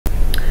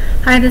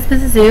Hi, this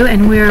is Mrs. Zhu,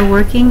 and we are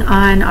working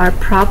on our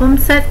problem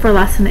set for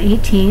lesson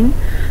 18.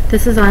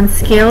 This is on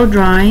scale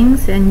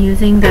drawings and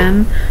using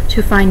them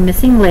to find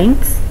missing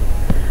lengths.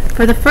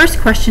 For the first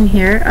question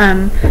here,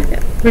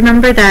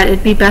 remember that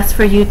it'd be best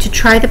for you to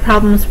try the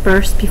problems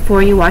first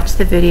before you watch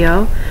the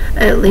video.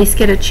 At least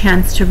get a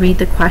chance to read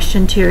the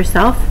question to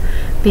yourself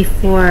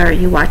before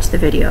you watch the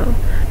video,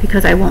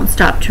 because I won't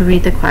stop to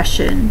read the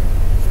question.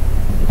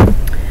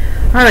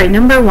 Alright,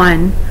 number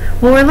one.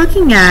 What we're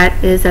looking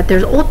at is that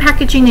there's old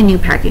packaging and new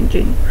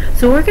packaging.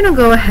 So we're going to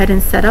go ahead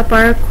and set up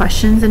our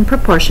questions and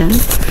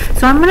proportions.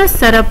 So I'm going to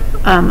set up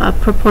a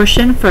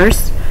proportion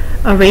first,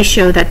 a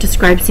ratio that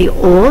describes the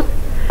old,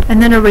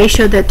 and then a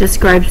ratio that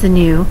describes the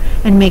new,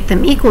 and make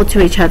them equal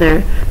to each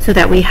other so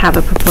that we have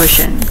a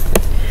proportion.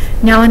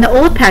 Now in the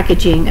old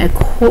packaging,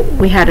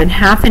 we had a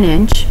 ½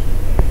 inch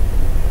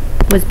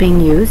was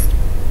being used,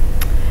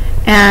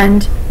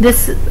 and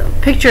this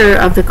picture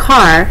of the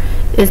car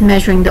is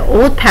measuring the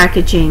old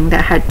packaging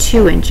that had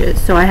 2 inches.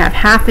 So I have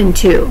 ½ and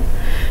 2.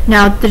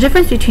 Now the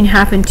difference between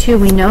 ½ and 2,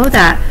 we know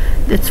that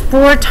it's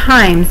 4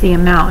 times the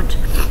amount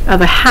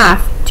of a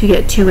half to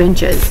get 2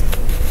 inches.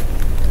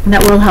 And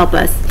that will help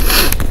us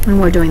when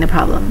we're doing the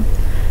problem.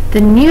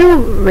 The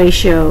new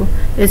ratio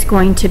is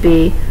going to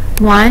be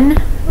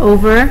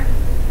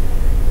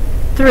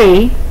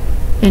 1/3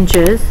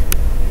 inches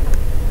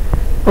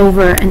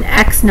over an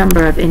X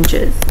number of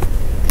inches.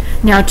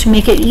 Now to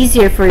make it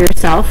easier for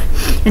yourself,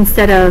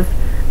 instead of,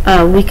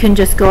 we can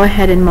just go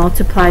ahead and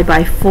multiply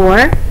by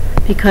 4,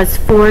 because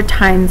 4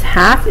 times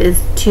 ½ is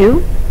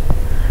 2.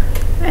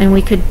 And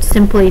we could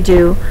simply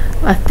do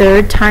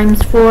 1/3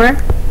 times 4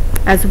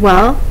 as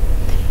well,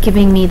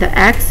 giving me the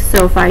X.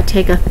 So if I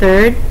take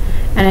 1/3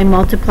 and I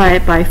multiply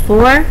it by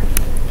 4,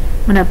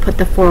 I'm going to put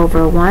the 4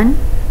 over 1.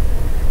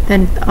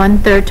 Then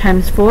 1/3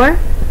 times 4,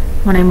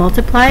 when I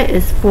multiply,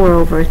 is 4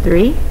 over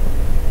 3.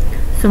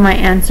 So my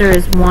answer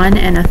is 1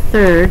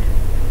 1/3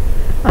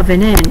 of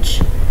an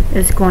inch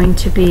is going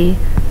to be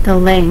the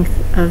length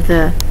of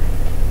the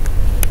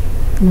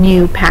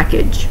new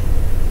package,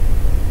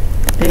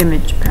 the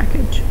image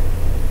package.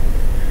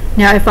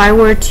 Now if I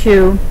were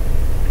to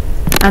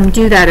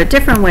do that a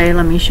different way,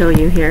 let me show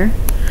you here.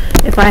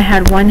 If I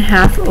had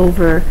 1/2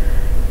 over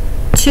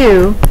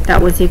 2, that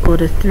was equal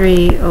to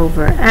 3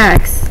 over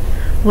X,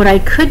 what I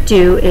could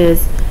do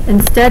is,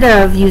 instead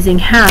of using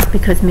half,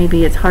 because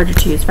maybe it's harder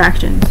to use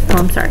fractions, oh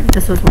I'm sorry,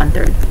 this was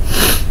 1/3,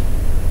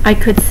 I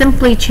could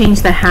simply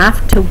change the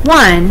half to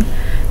 1,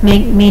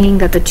 meaning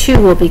that the 2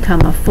 will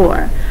become a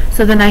 4.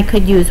 So then I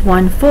could use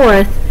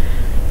 1/4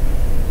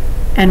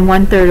 and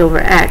 1/3 over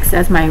X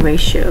as my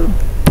ratio.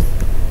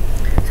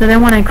 So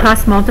then when I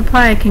cross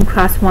multiply, I can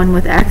cross 1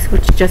 with X,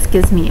 which just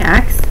gives me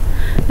X.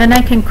 Then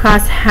I can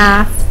cross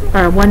half,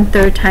 or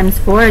 1/3 times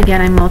 4.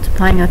 Again, I'm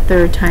multiplying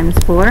 1/3 times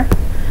 4.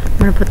 I'm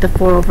going to put the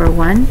 4 over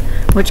 1,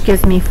 which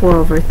gives me 4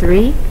 over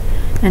 3,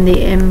 and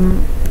the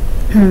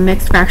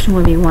mixed fraction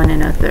will be 1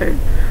 1/3.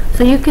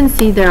 So you can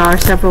see there are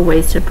several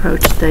ways to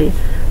approach the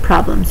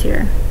problems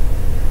here.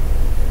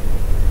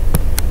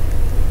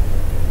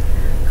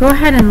 Go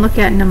ahead and look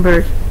at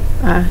number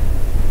 2.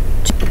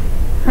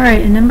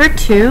 Alright, in number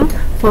 2,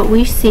 what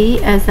we see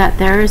is that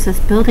there is this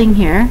building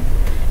here,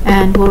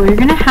 and what we're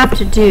going to have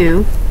to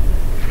do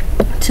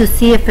to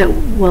see if it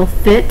will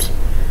fit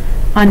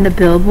on the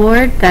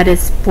billboard that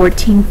is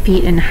 14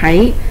 feet in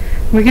height,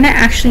 we're going to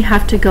actually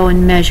have to go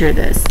and measure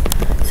this.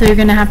 So you're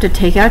going to have to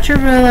take out your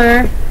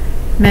ruler,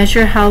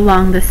 measure how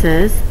long this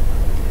is.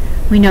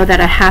 We know that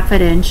a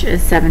 ½ inch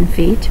is 7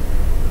 feet.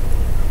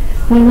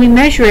 When we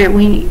measure it,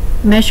 we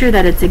measure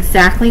that it's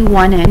exactly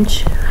 1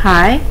 inch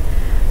high.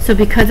 So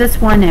because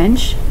it's 1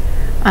 inch,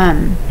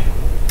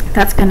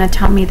 that's going to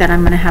tell me that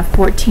I'm going to have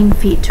 14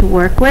 feet to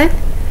work with.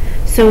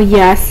 So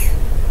yes,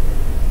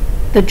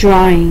 the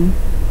drawing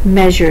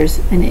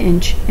measures 1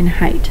 inch in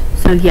height.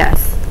 So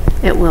yes,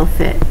 it will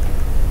fit.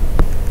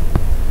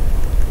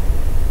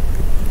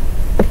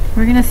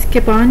 We're going to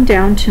skip on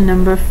down to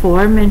number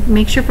 4.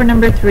 Make sure for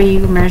number 3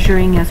 you're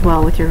measuring as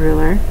well with your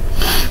ruler.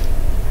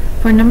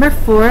 For number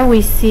 4,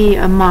 we see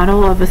a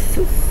model of a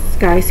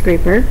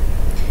skyscraper,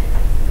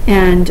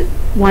 and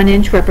 1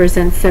 inch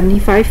represents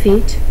 75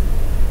 feet.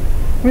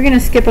 We're going to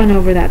skip on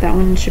over that. That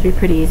one should be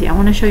pretty easy. I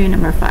want to show you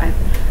number 5.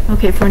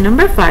 Okay, for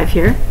number 5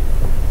 here,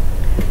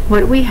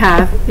 what we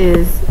have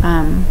is,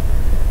 I'm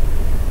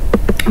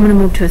going to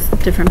move to a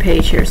different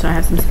page here so I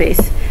have some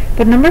space.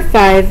 But number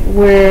 5,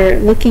 we're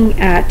looking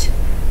at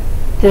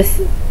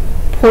this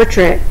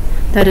portrait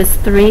that is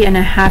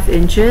 3½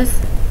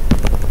 inches.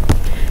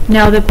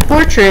 Now the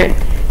portrait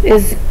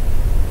is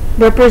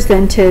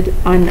represented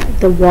on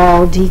the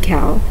wall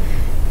decal.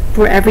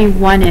 For every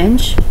 1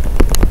 inch,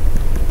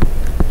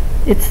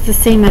 it's the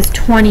same as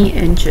 20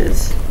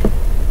 inches.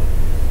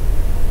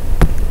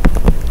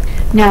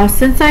 Now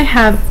since I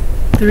have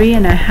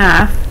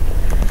 3½,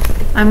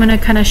 I'm going to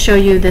kind of show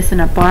you this in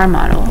a bar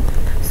model.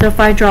 So if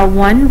I draw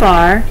 1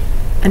 bar,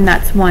 and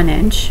that's 1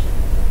 inch,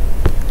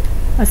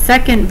 a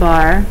second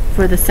bar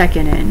for the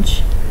 2nd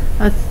inch,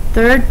 a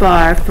third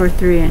bar for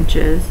 3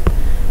 inches,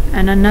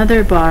 and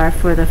another bar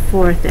for the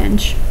 4th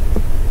inch.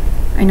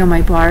 I know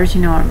my bars,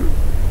 you know, are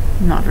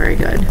not very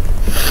good.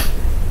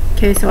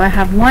 Okay, so I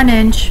have 1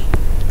 inch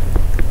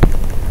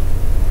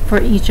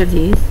for each of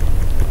these.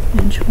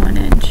 Inch, 1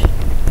 inch,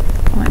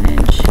 1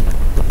 inch,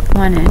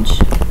 1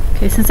 inch.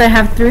 Okay, since I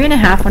have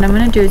 3.5, what I'm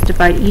going to do is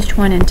divide each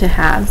one into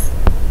halves.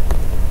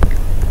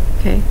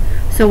 Okay,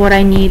 so what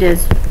I need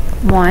is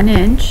 1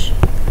 inch,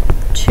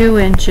 2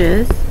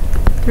 inches,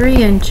 3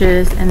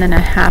 inches, and then a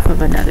half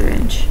of another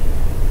inch.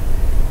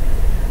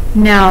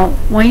 Now,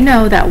 we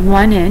know that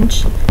 1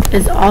 inch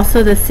is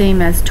also the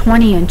same as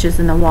 20 inches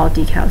in the wall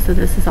decal. So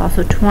this is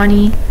also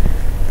 20,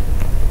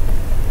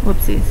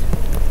 whoopsies.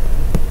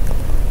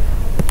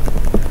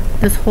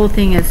 This whole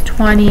thing is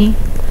 20,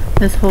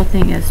 this whole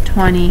thing is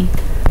 20,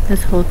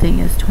 this whole thing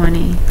is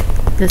 20,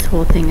 this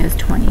whole thing is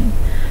 20.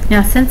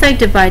 Now, since I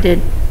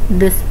divided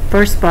this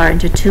first bar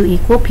into 2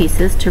 equal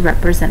pieces to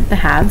represent the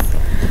halves,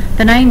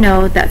 then I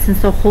know that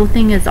since the whole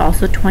thing is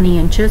also 20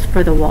 inches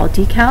for the wall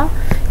decal,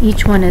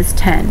 each one is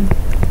 10,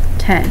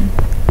 10,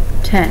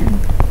 10,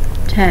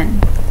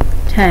 10,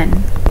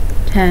 10,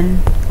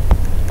 10.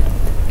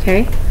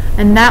 Okay,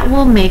 and that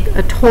will make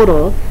a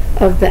total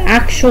of the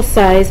actual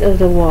size of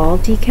the wall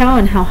decal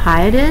and how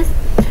high it is.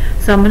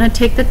 So I'm going to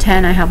take the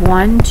 10. I have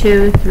 1,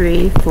 2,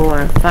 3,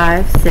 4,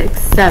 5,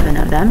 6, 7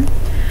 of them.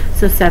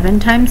 So 7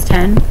 times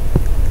 10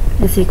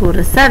 is equal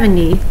to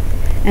 70,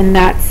 and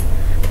that's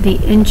the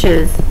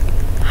inches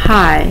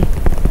high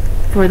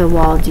for the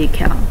wall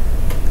decal.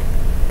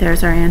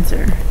 There's our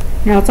answer.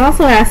 Now it's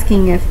also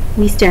asking if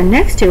we stand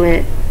next to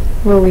it,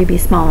 will we be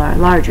smaller or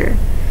larger?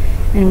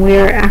 And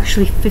we're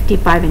actually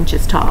 55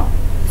 inches tall.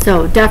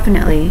 So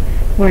definitely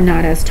we're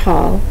not as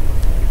tall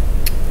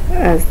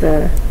as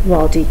the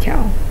wall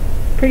decal.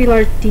 Pretty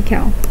large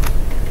decal.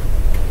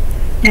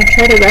 Now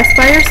try the rest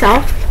by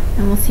yourself,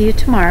 and we'll see you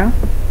tomorrow.